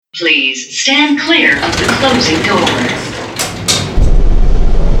Please stand clear of the closing doors.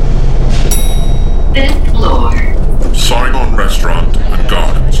 5th floor. Saigon Restaurant and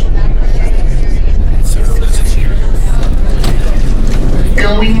Gardens.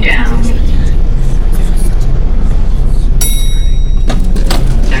 Going down.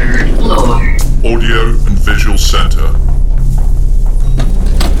 3rd floor. Audio and Visual Center.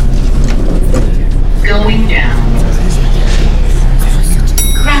 Going down.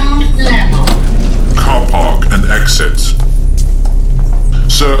 Ground level. Car park and exits.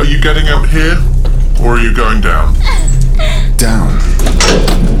 Sir, are you getting out here? Or are you going down? Down.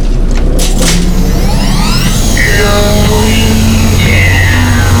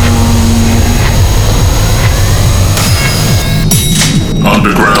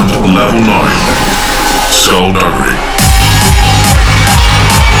 Underground Level 9. Skullduggery.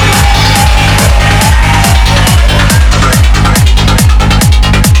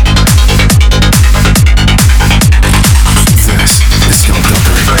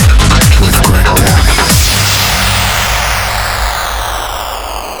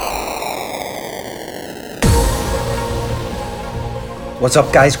 What's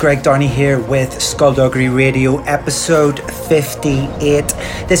up guys, Greg Darney here with Skullduggery Radio episode 58.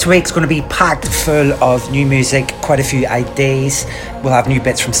 This week's going to be packed full of new music, quite a few ideas. We'll have new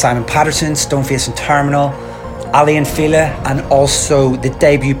bits from Simon Patterson, Stoneface and Terminal, Ali and Fila, and also the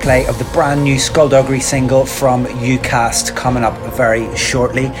debut play of the brand new Skullduggery single from UCAST coming up very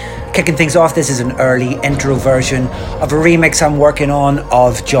shortly. Kicking things off, this is an early intro version of a remix I'm working on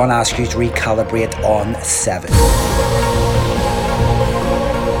of John Askew's Recalibrate on 7.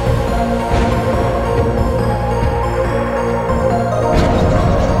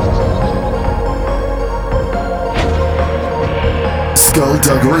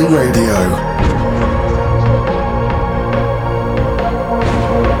 Skullduggery Radio.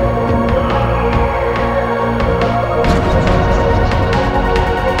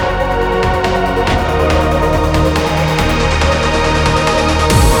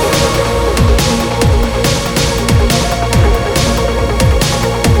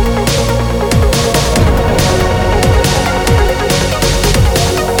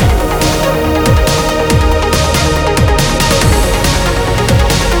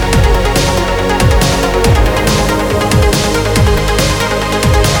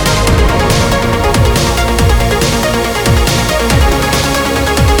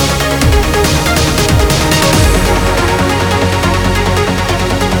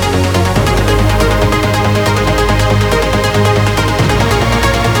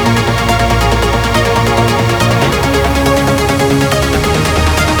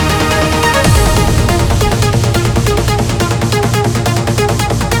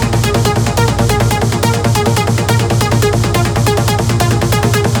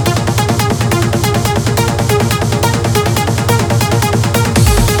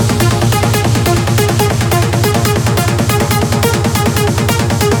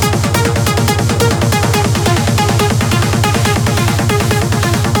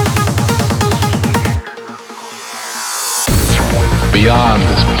 Beyond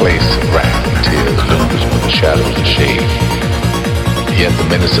this place of wrath and tears looms with the shadows and shade. Yet the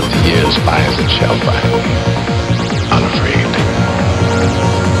menace of the years finds and shall find me, unafraid.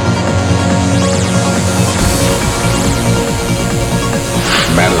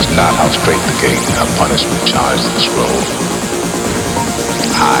 Matters not how straight the gate, how punishment charged this road.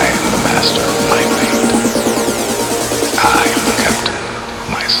 I am the master of my fate. I am the captain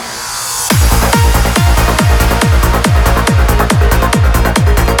of my soul.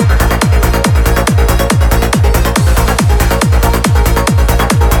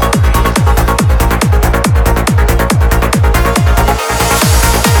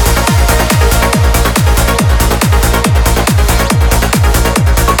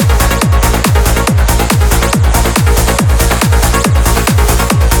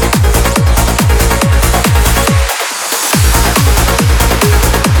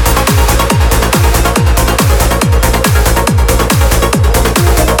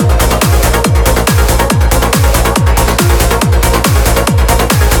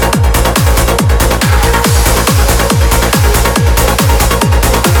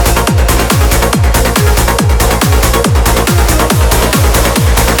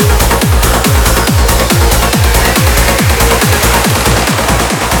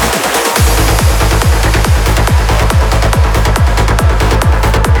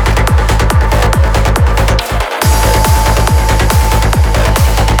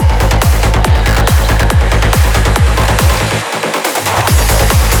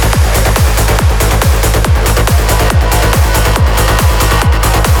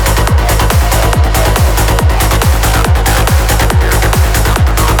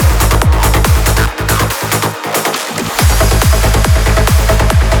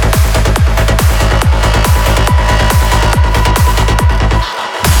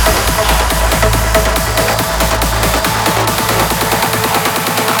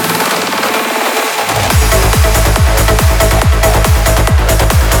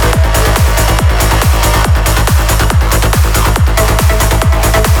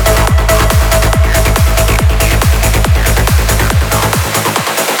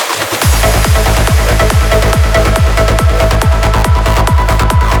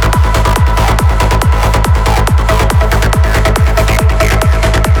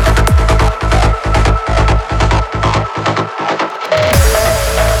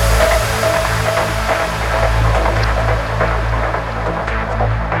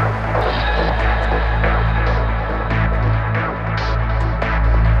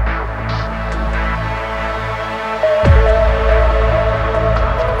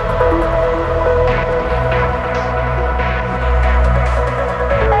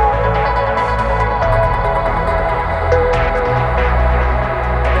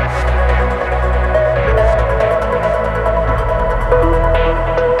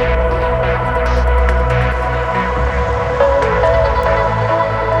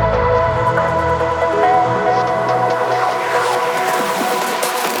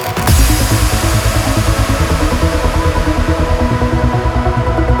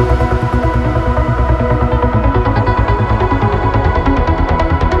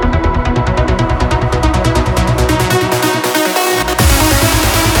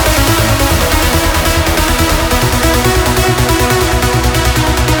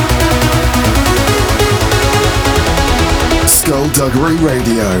 Skullduggery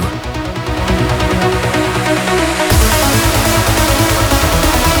Radio.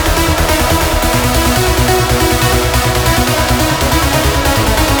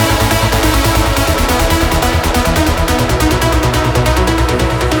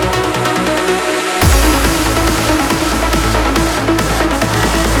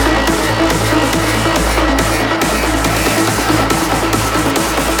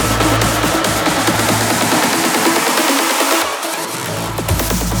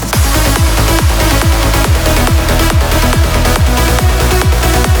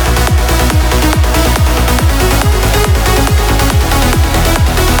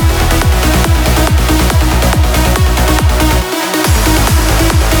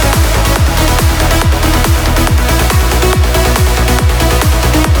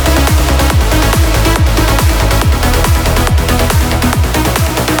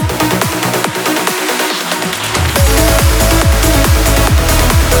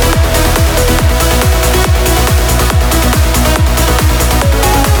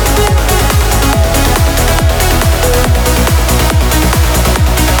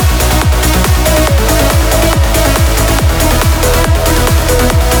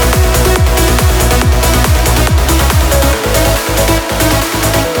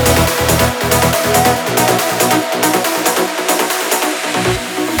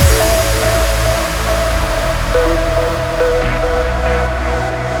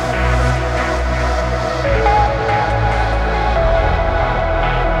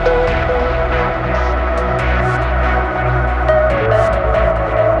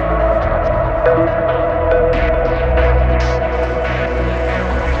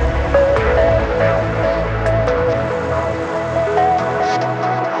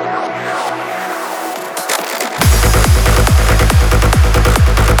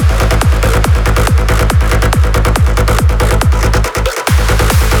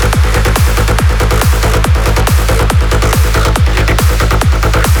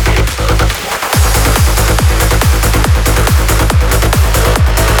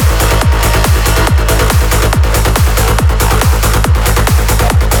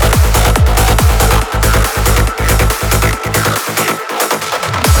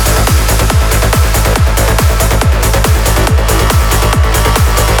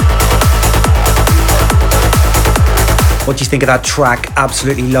 What do you think of that track?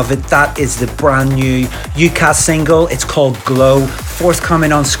 Absolutely love it. That is the brand new UCAS single. It's called Glow,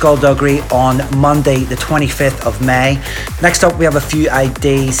 forthcoming on Skullduggery on Monday the 25th of May. Next up we have a few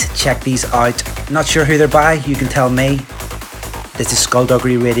IDs. Check these out. Not sure who they're by? You can tell me. This is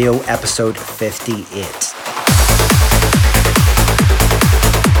Skullduggery Radio episode 58.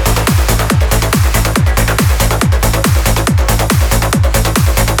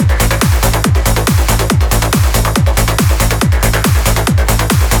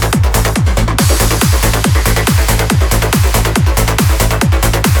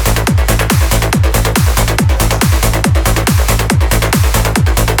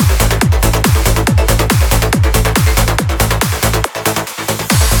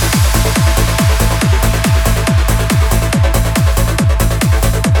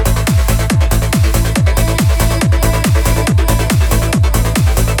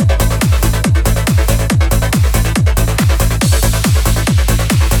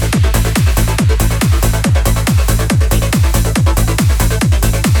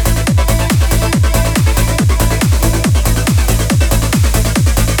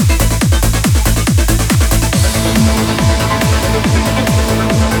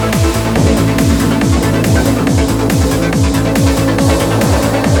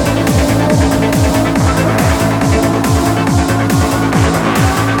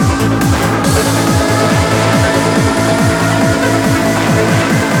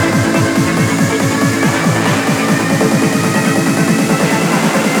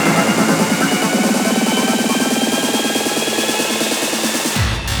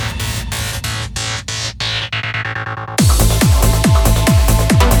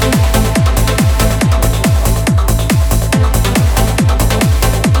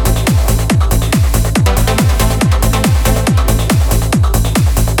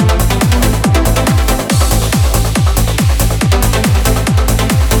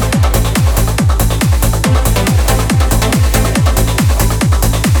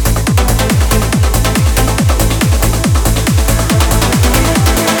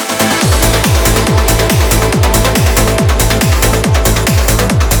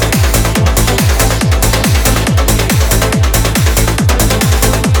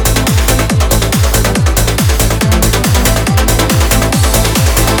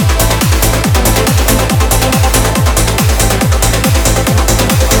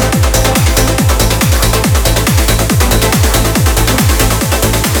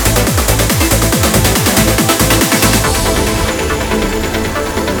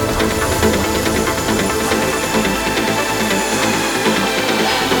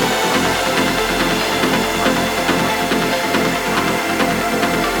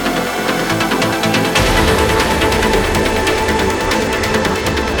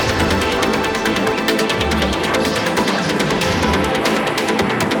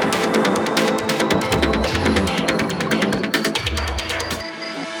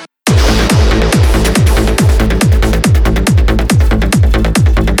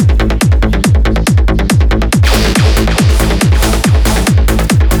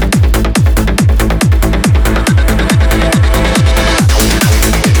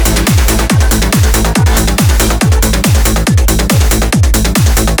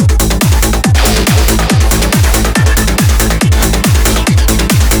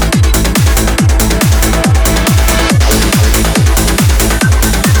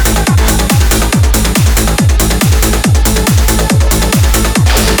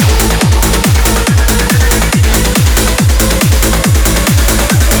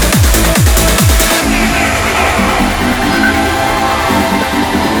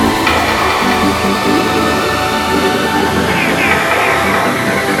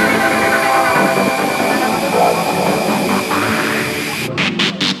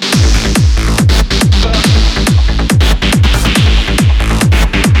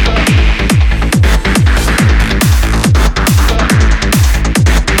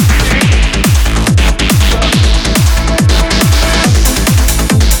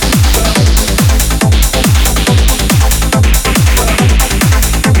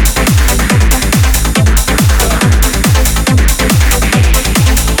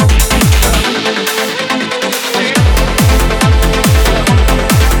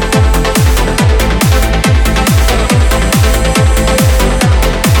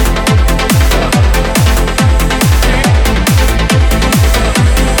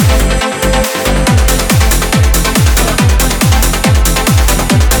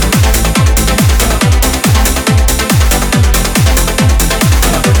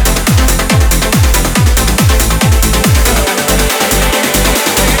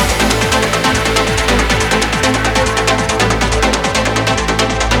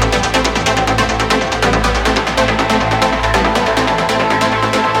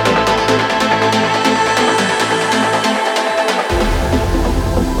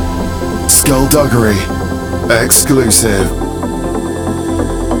 Skullduggery exclusive.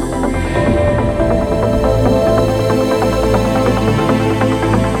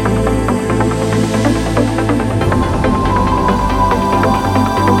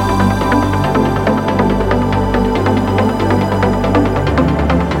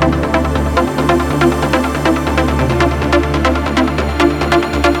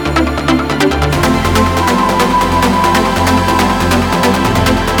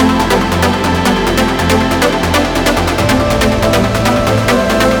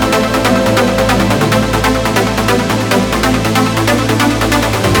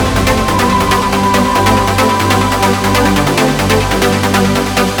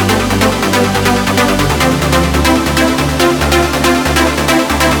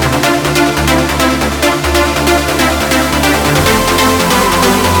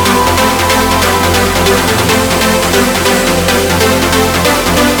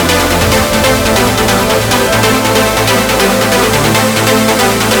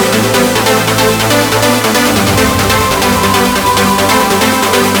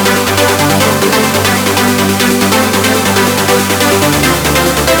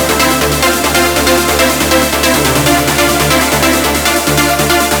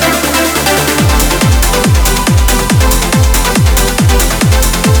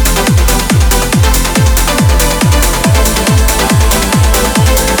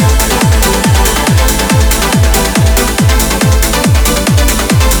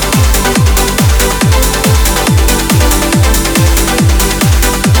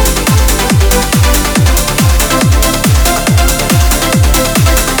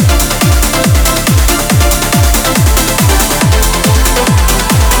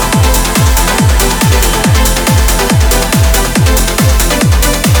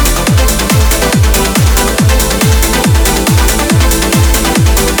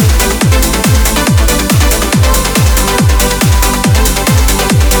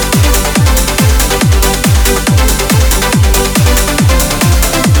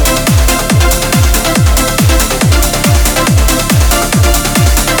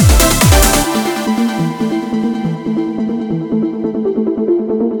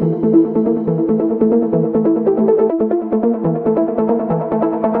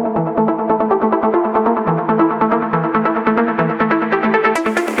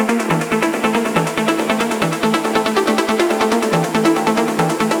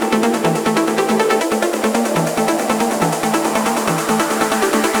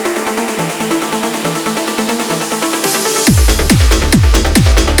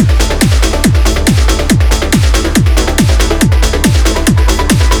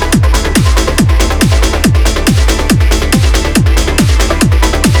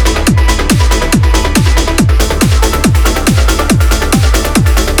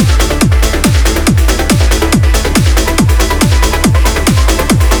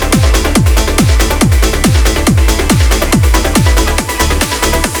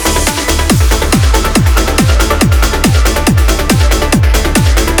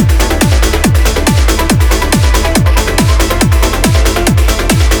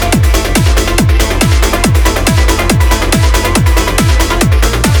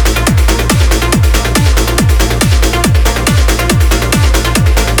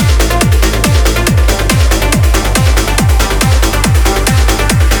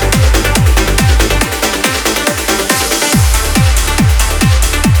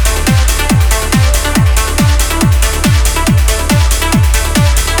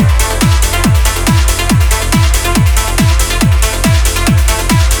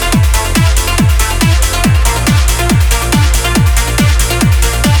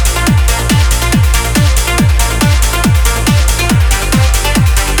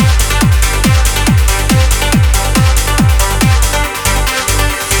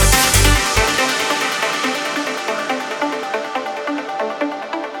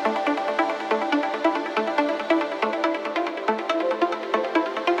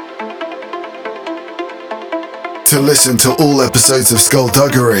 To listen to all episodes of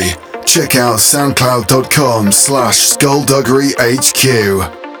Skullduggery, check out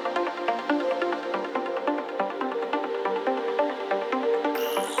soundcloud.com/skullduggeryhq.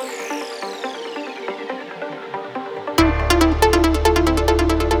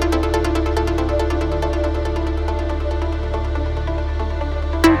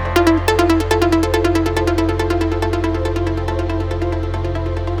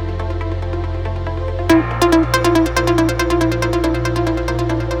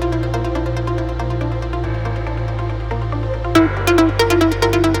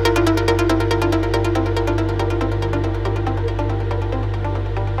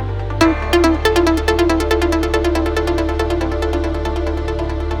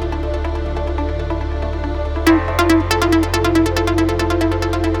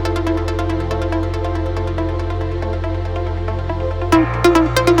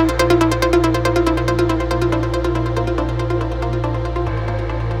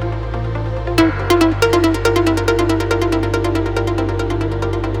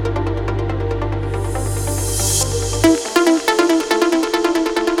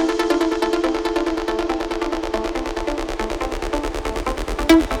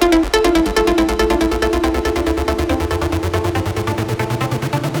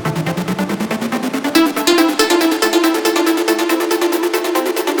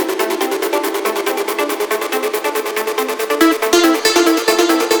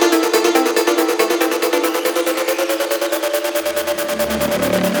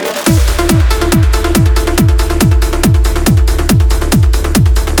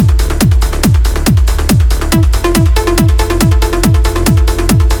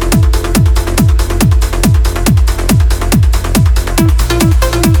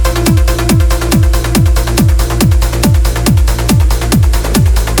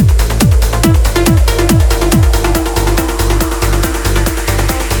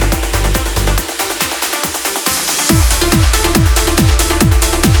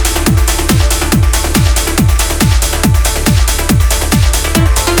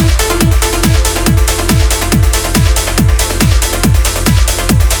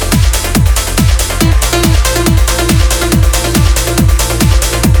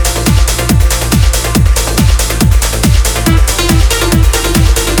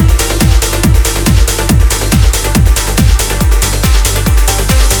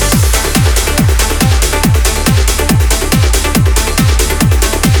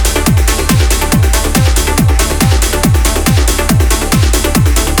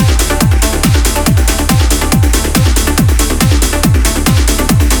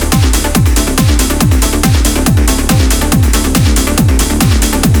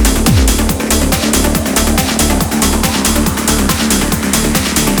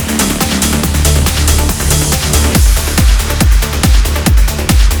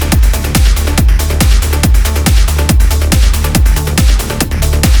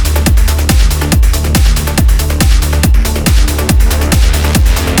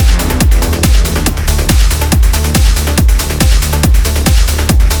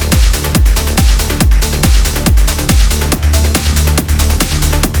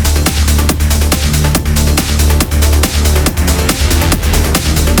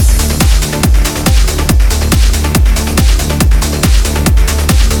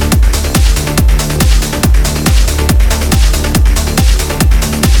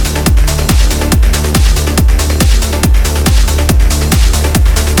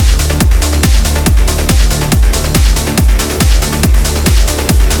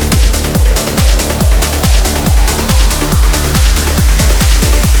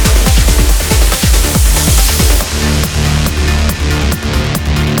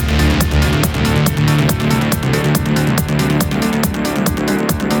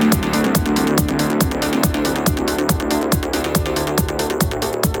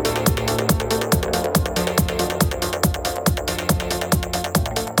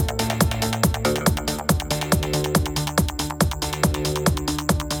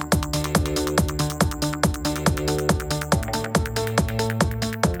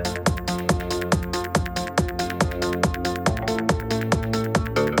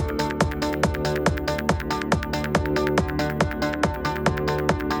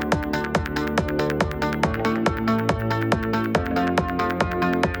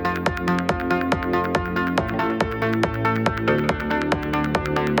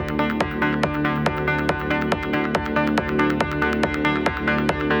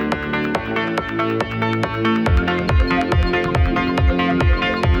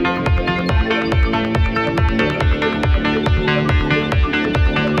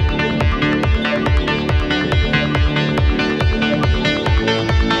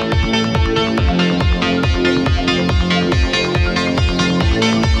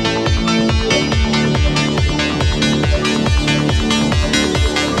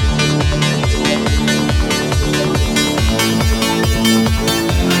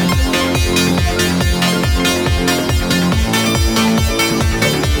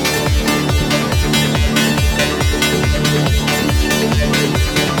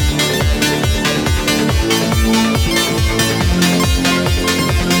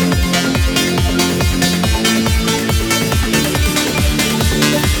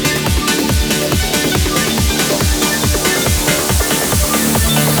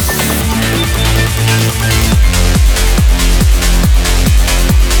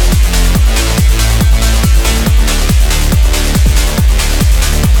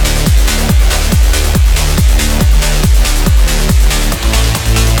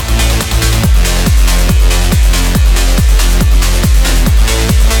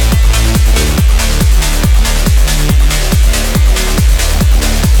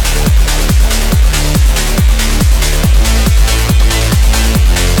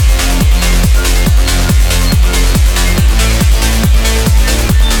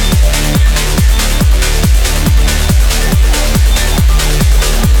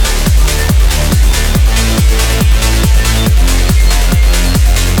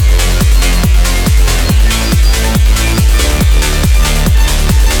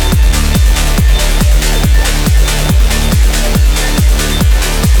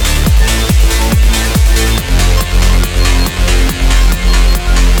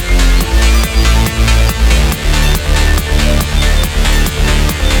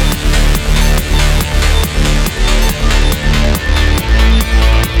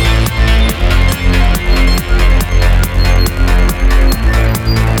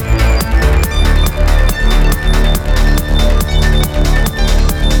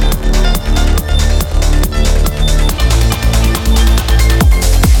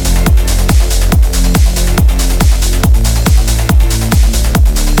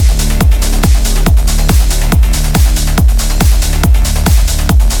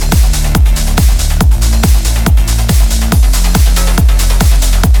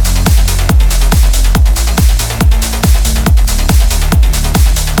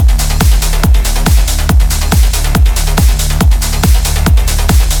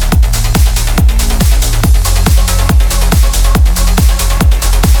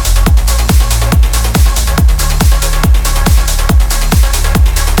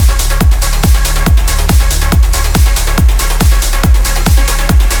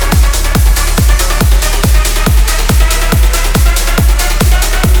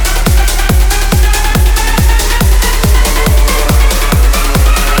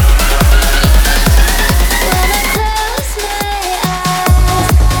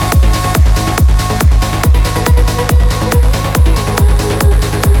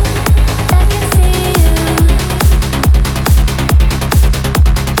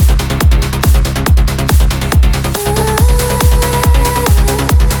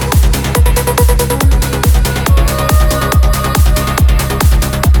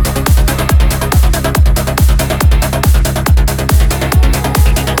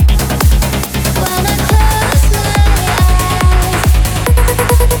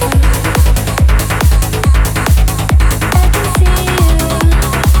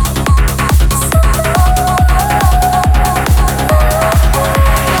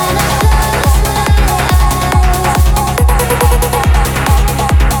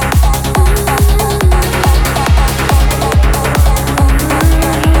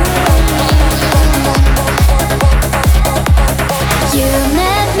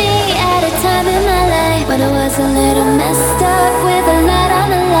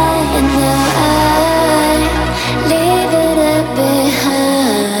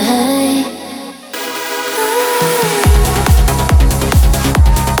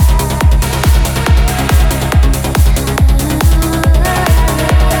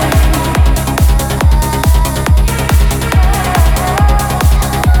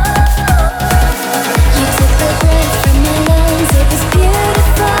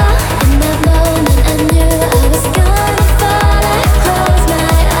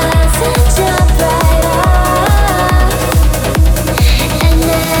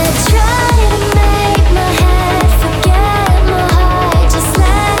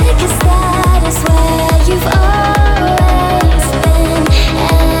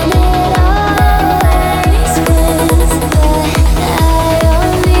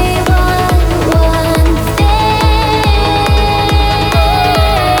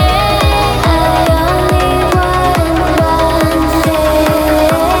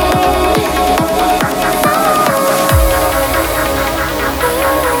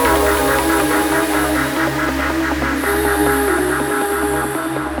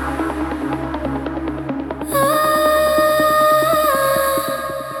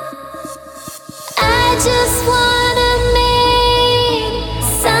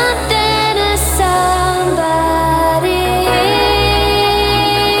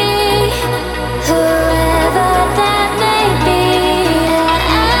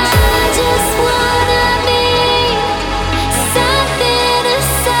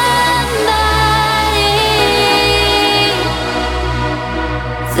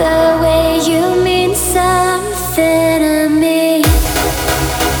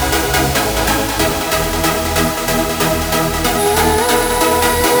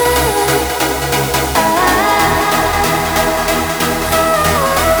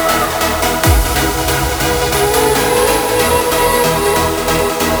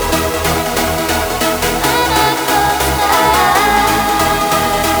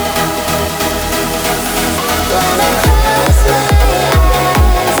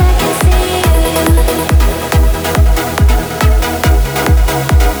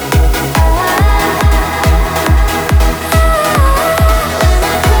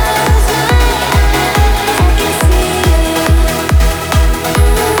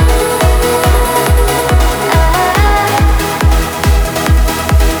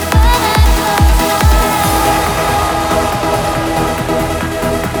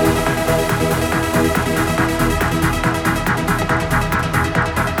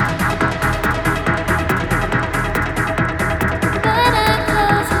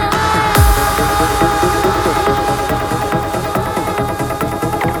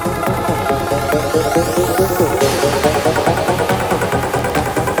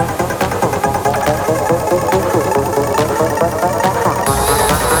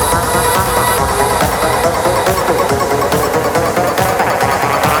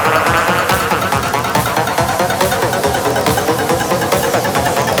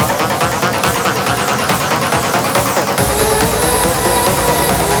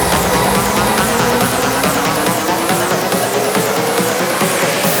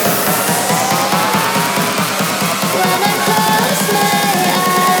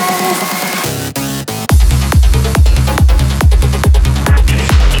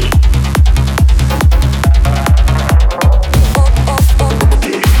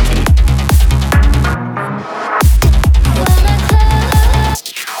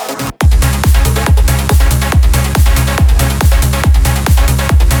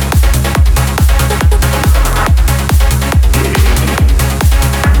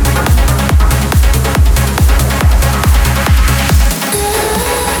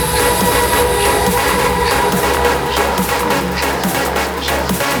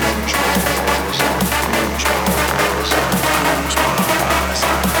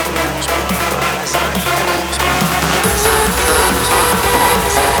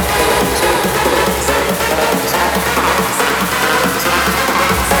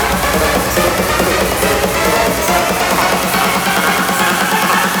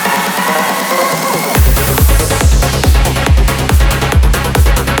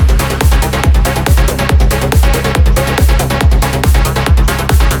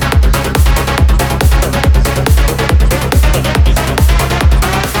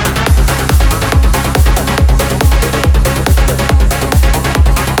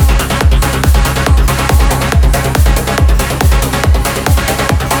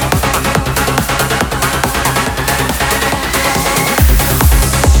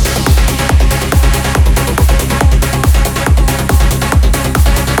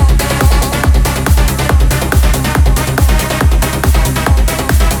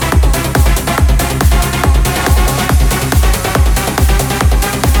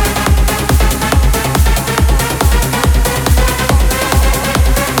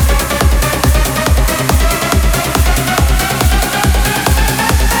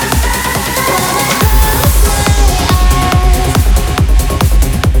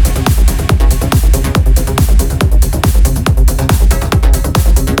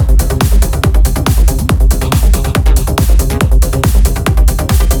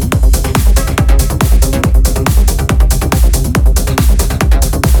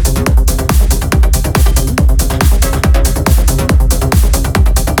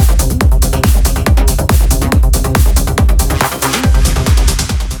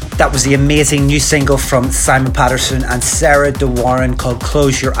 That was the amazing new single from Simon Patterson and Sarah De Warren called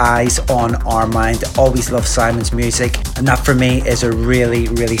Close Your Eyes on Our Mind. Always love Simon's music, and that for me is a really,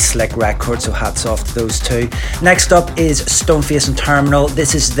 really slick record, so hats off to those two. Next up is Stoneface and Terminal.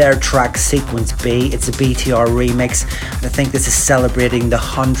 This is their track Sequence B. It's a BTR remix, and I think this is celebrating the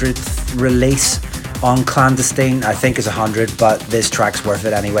 100th release on Clandestine. I think it's 100, but this track's worth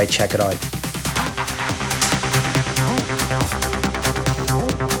it anyway. Check it out.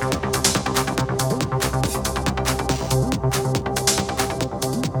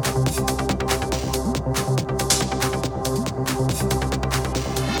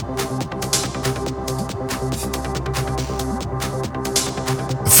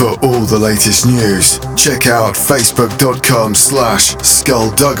 For all the latest news, check out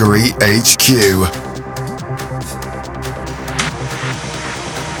facebook.com/SkullduggeryHQ.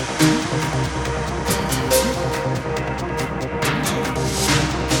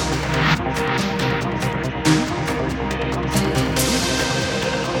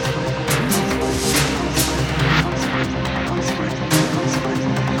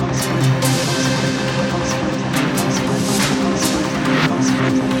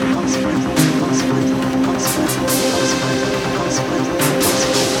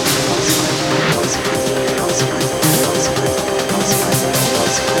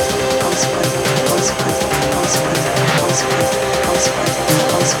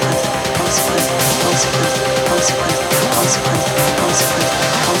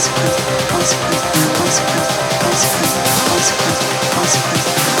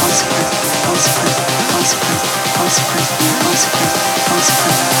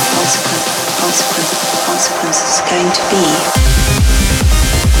 Consequence is going to be.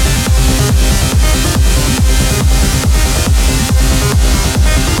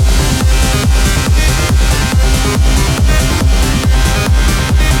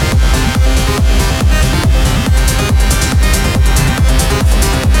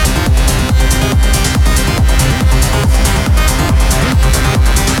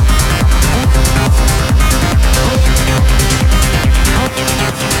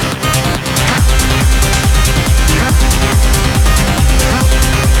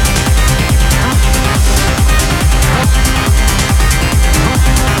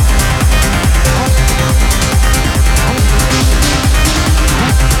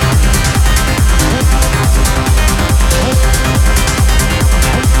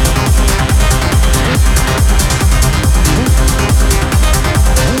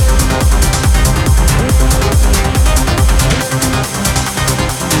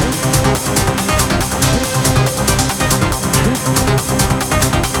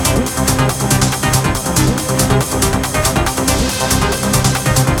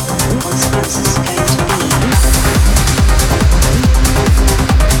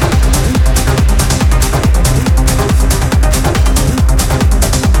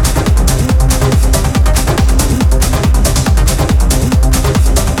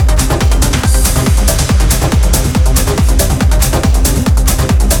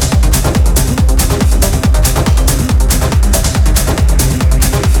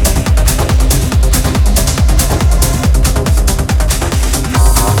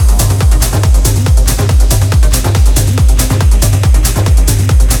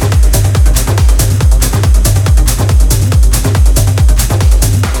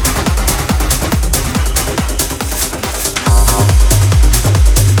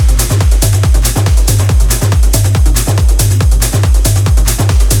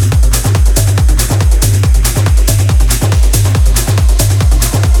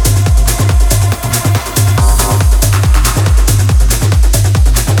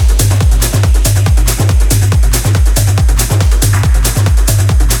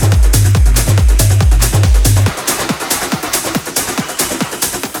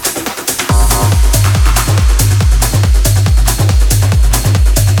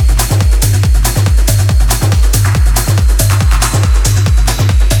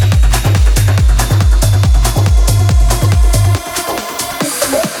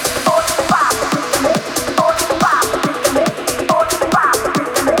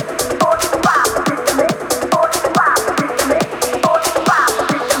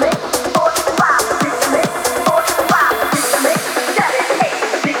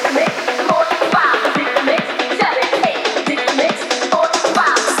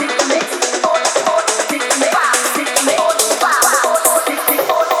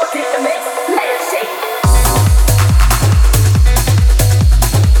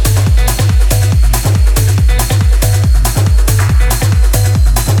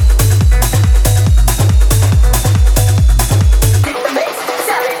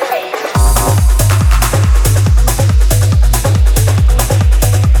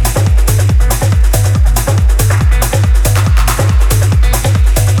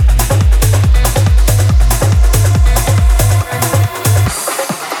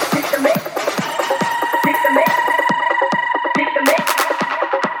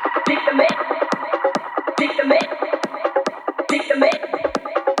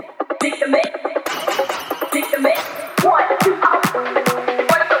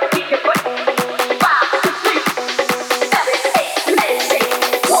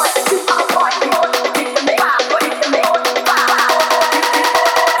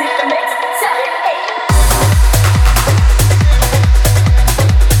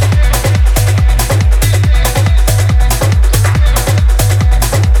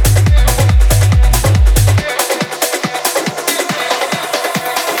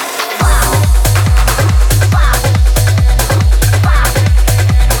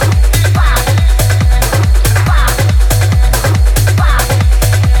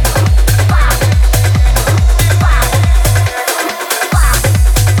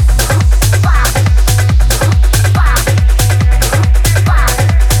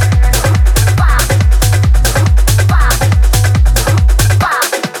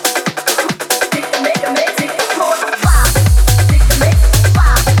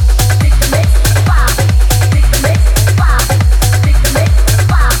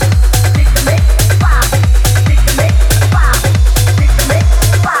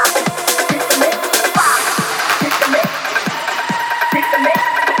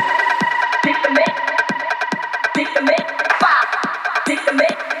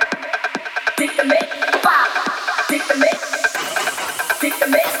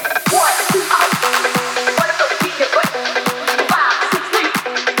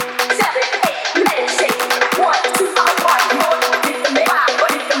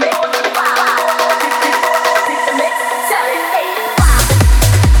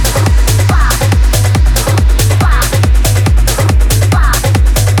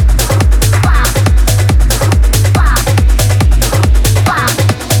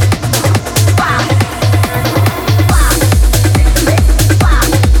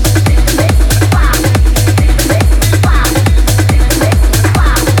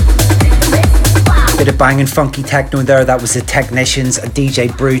 Banging funky techno there. That was the Technicians, DJ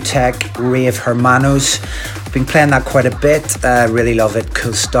Brewtech, Rave Hermanos. Been playing that quite a bit. Really love it.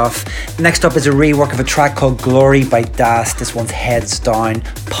 Cool stuff. Next up is a rework of a track called Glory by Das. This one's heads down,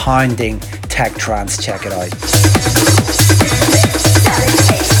 pounding tech trance. Check it out. Let me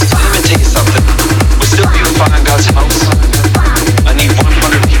tell you something. We're still beautifying God's house. I need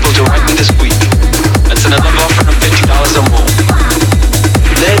 100 people to write me this week. That's another offer of $50 or more.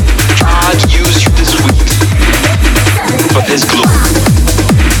 Let God use you this week for His glory.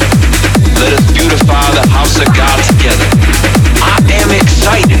 Let us beautify the house of God together. I am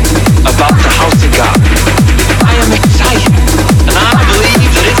excited about the house of God. I am excited, and I believe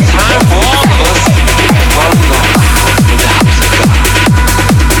that it's time for all of us to fall in love with the house of God.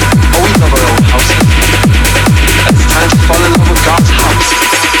 Oh, we love our own houses. It's time to fall in love with God's house.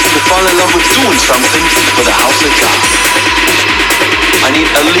 To fall in love with doing something for the house of God. I need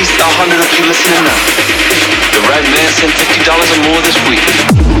at least 100 of you listening now. The right man sent $50 or more this week.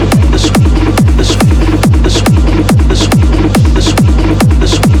 This week, this week, this week, this week, this week,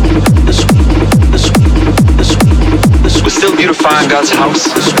 this week, this week, this week, this week, this week. We're still beautifying God's house.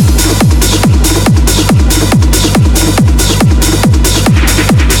 This week.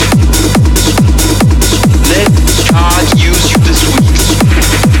 Let God use you this week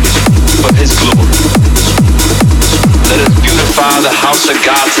for His glory. Let us beautify the house of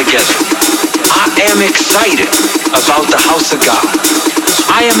God together. I am excited about the house of God.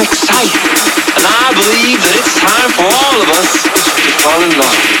 I am excited, and I believe that it's time for all of us to fall in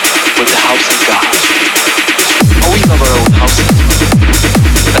love with the house of God. Oh, we love our own houses.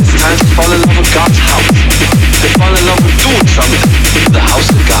 It's time to fall in love with God's house. To fall in love with doing something for the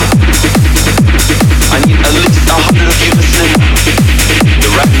house of God. I need at least 100 of you listening now. The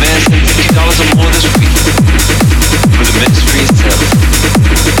right man sent $50 or more this week. For the ministry itself,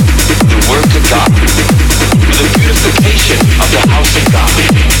 the work of God, for the beautification of the house of God.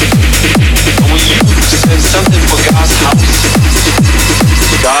 And when you send something for God's house,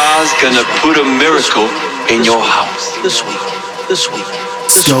 God's gonna put a miracle in your house. This week, this week.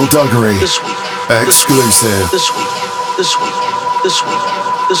 Skullduggery. This week. Exclusive. This week, this week, this week,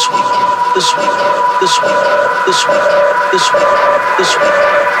 this week, this week, this week, this week, this week, this week, this week,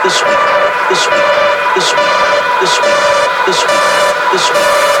 this week, this week. This week, this week,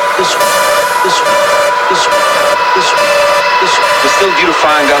 this week, this week, this week, this week, this week, this week. We're still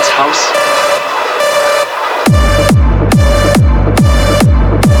beautifying God's house.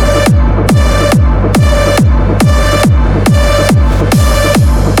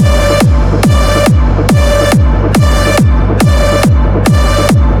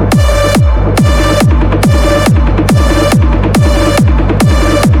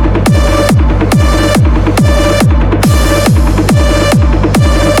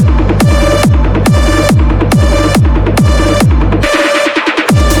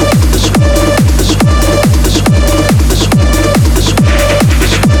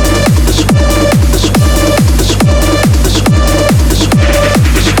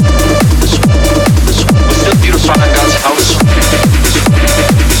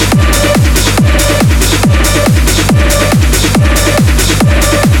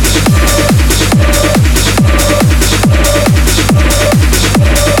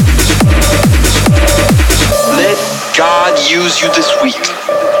 You this week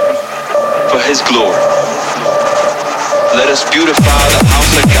for His glory. Let us beautify the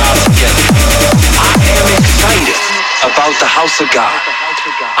house of God together. I am excited about the house of God.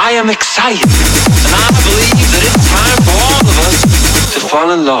 I am excited, and I believe that it's time for all of us to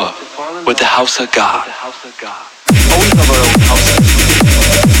fall in love with the house of God. Oh, we love our own houses.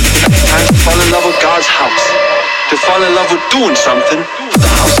 It's time to fall in love with God's house. To fall in love with doing something for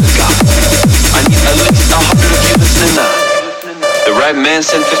the house of God. I need at least 100 of you listening now. The right man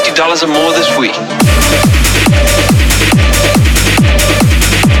sent $50 or more this week.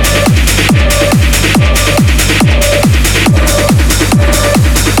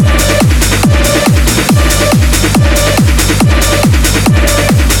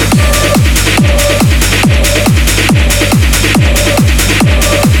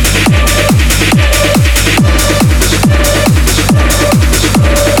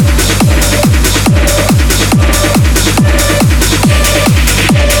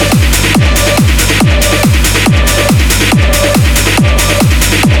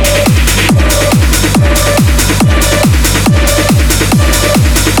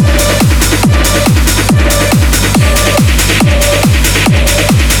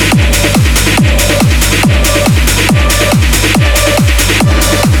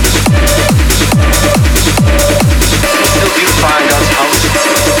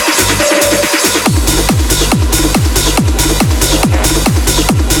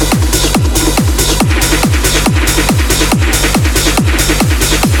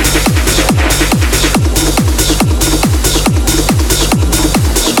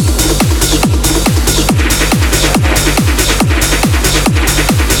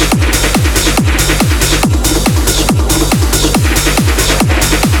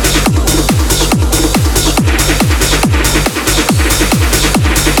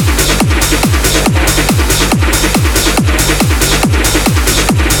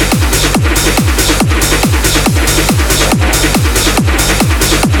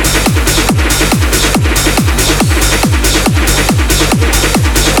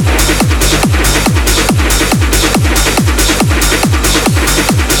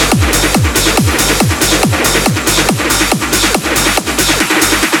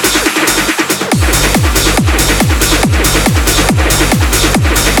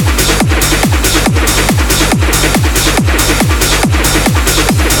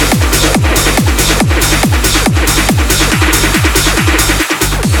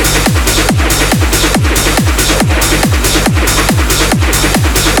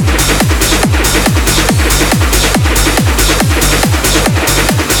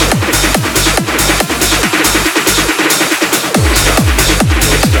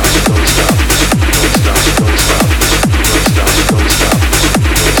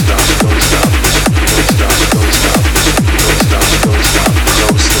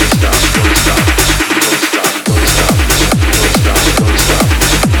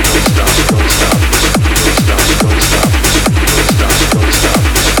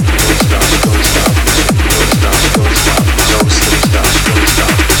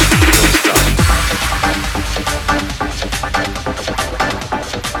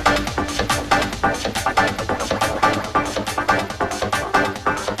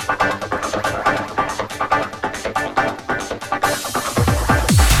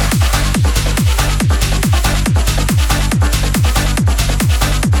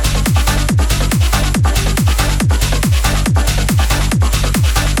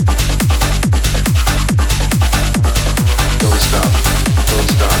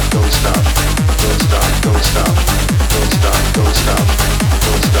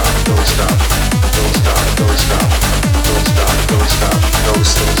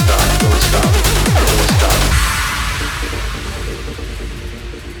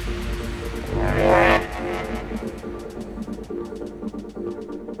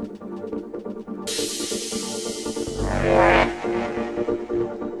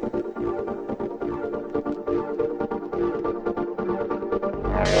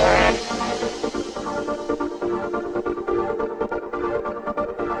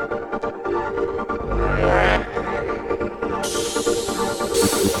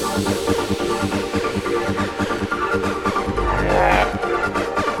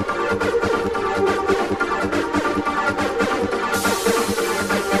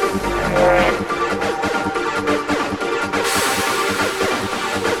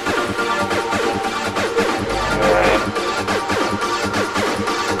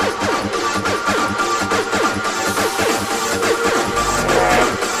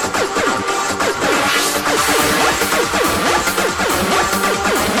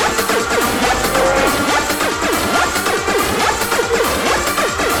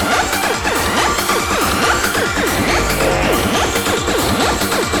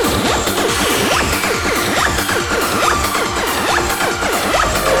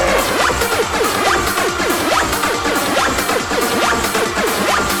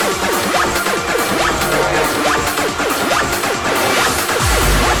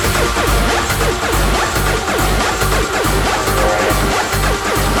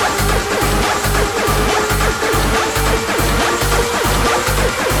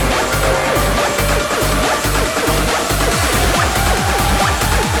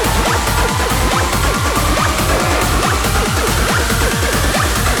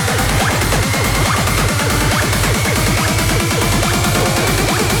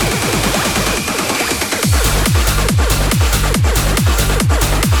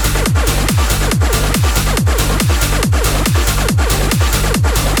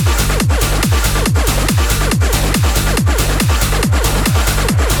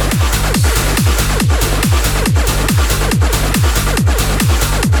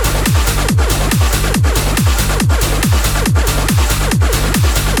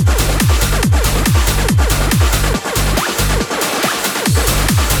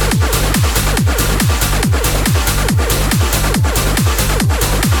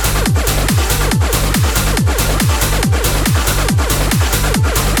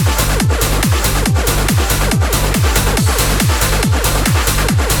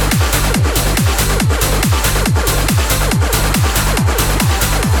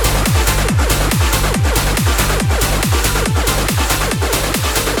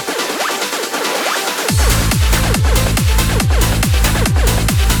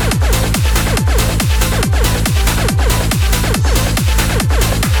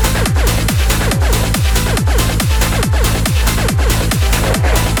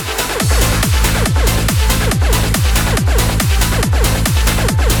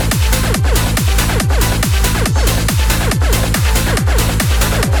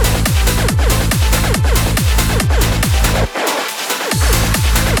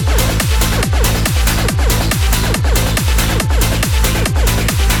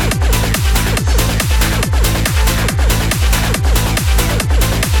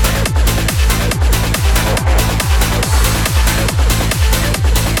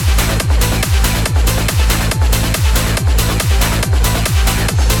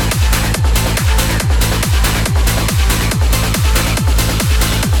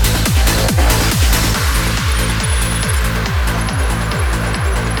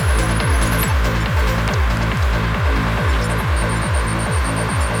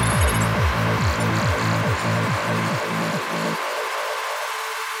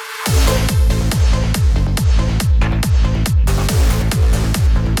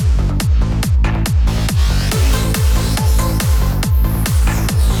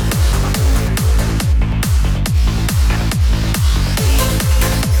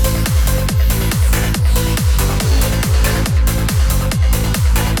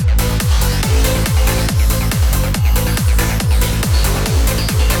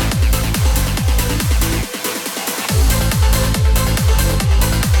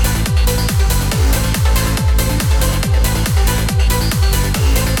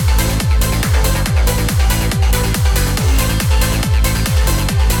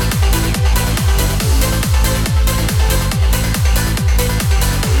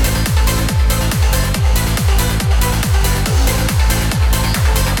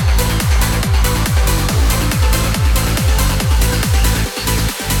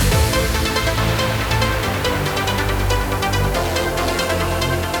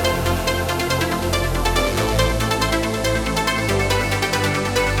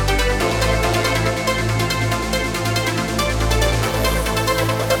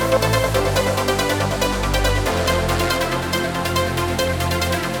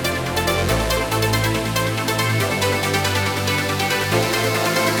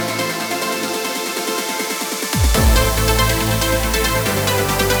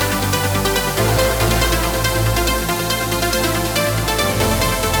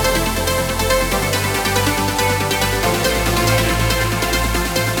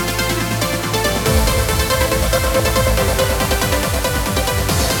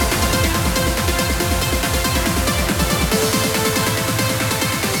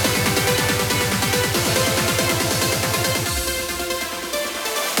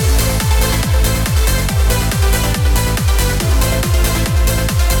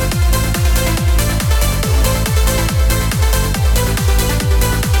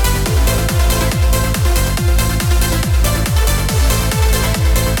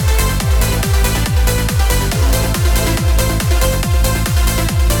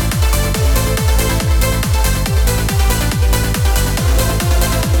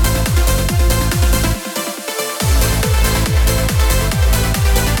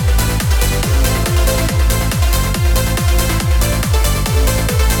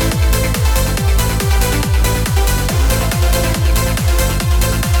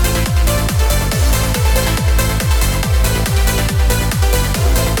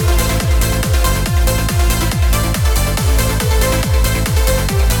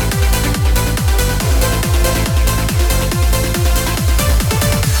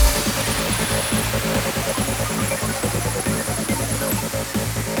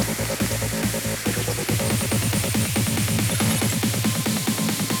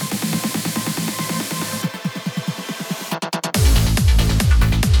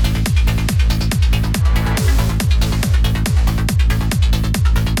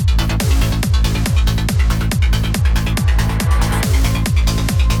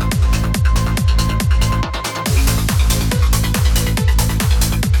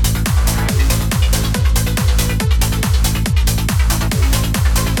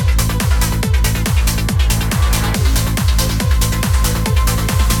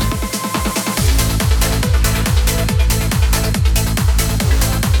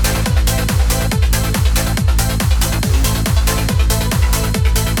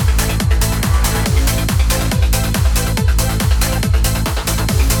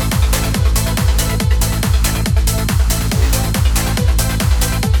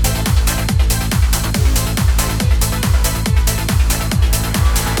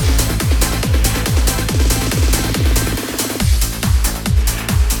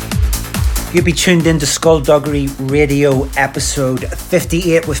 You'll be tuned into Skullduggery Radio episode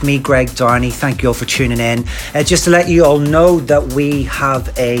 58 with me, Greg Downey. Thank you all for tuning in. Just to let you all know that we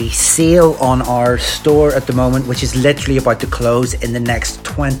have a sale on our store at the moment, which is literally about to close in the next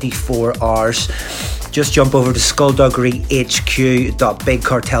 24 hours. Just jump over to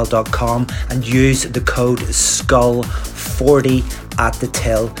skullduggeryhq.bigcartel.com and use the code SKULL40 at the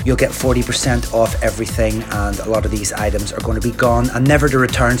till. You'll get 40% off everything, and a lot of these items are going to be gone and never to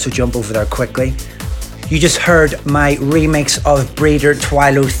return, so jump over there quickly. You just heard my remix of Breeder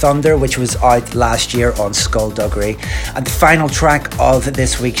Twilo Thunder, which was out last year on Skullduggery. And the final track of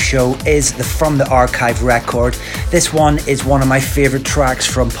this week's show is the From the Archive record. This one is one of my favourite tracks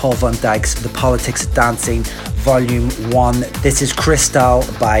from Paul van Dyk's The Politics of Dancing Volume 1. This is Crystal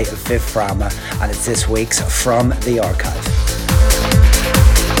by Viv Frama, and it's this week's From the Archive.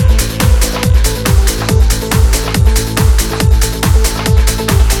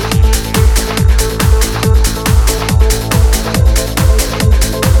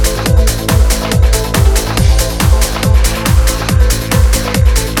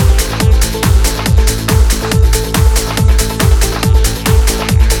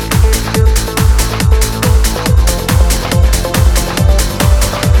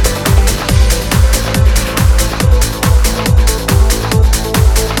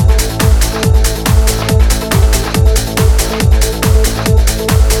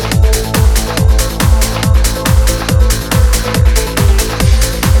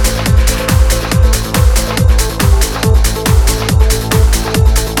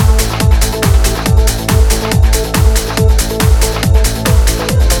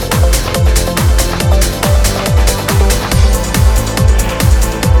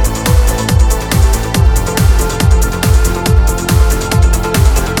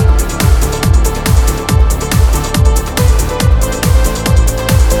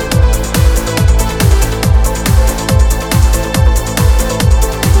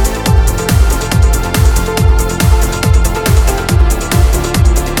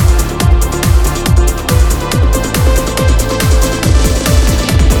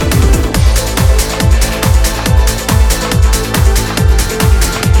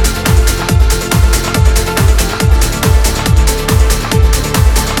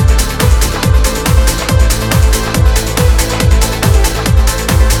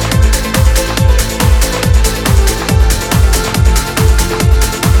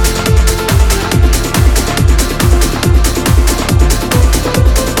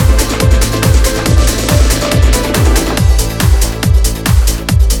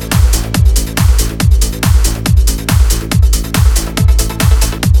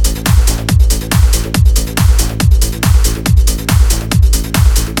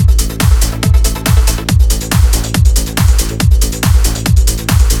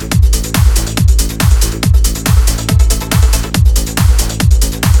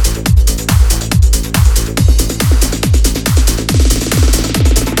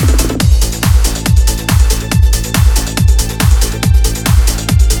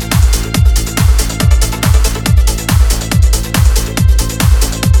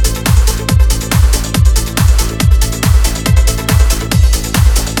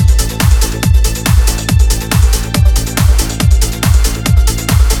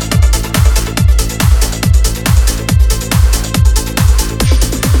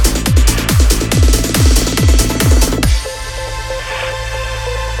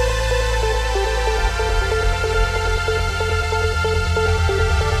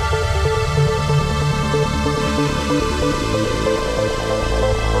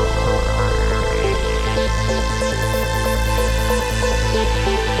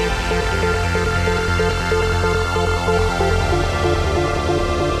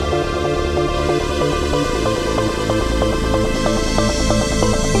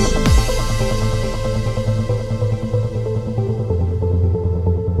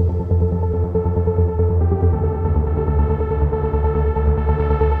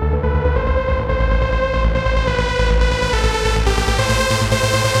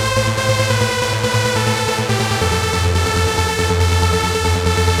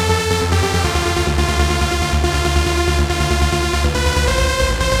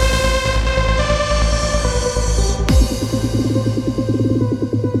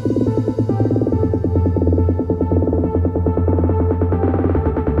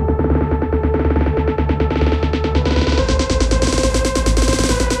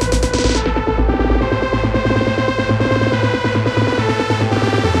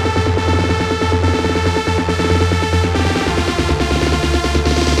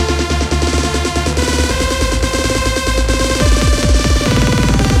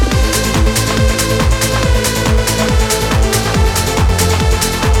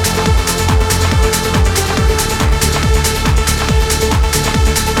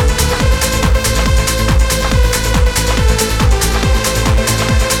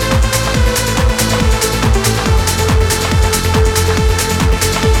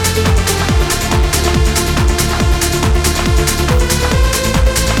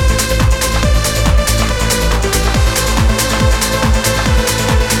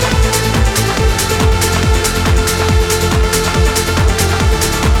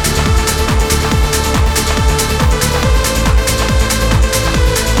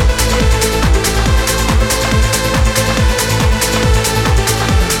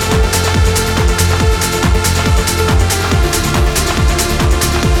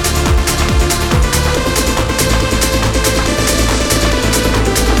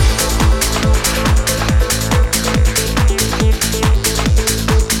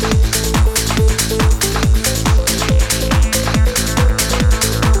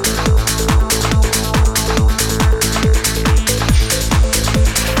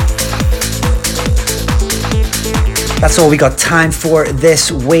 That's all we got time for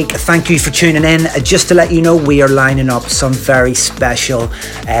this week. Thank you for tuning in. Just to let you know, we are lining up some very special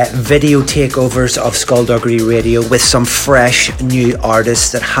video takeovers of Skullduggery Radio with some fresh new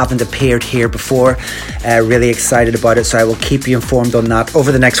artists that haven't appeared here before. Really excited about it, so I will keep you informed on that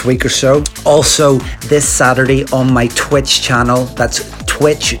over the next week or so. Also, this Saturday on my Twitch channel, that's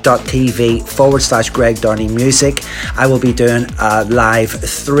twitch.tv/Greg Darney Music, I will be doing a live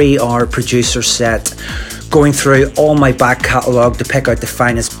 3-hour producer set, going through all my back catalogue to pick out the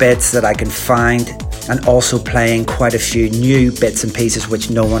finest bits that I can find, and also playing quite a few new bits and pieces which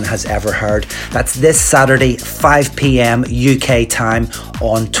no one has ever heard. That's this Saturday, 5 p.m. UK time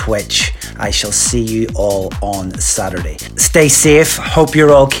on Twitch. I shall see you all on Saturday. Stay safe, hope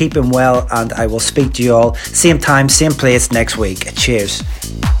you're all keeping well, and I will speak to you all same time, same place next week. Cheers.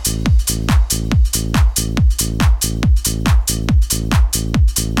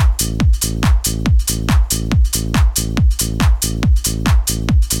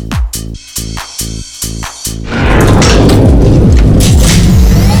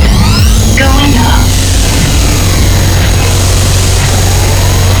 Going up.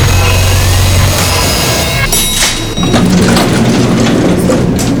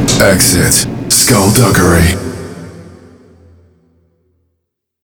 Exit Skullduggery.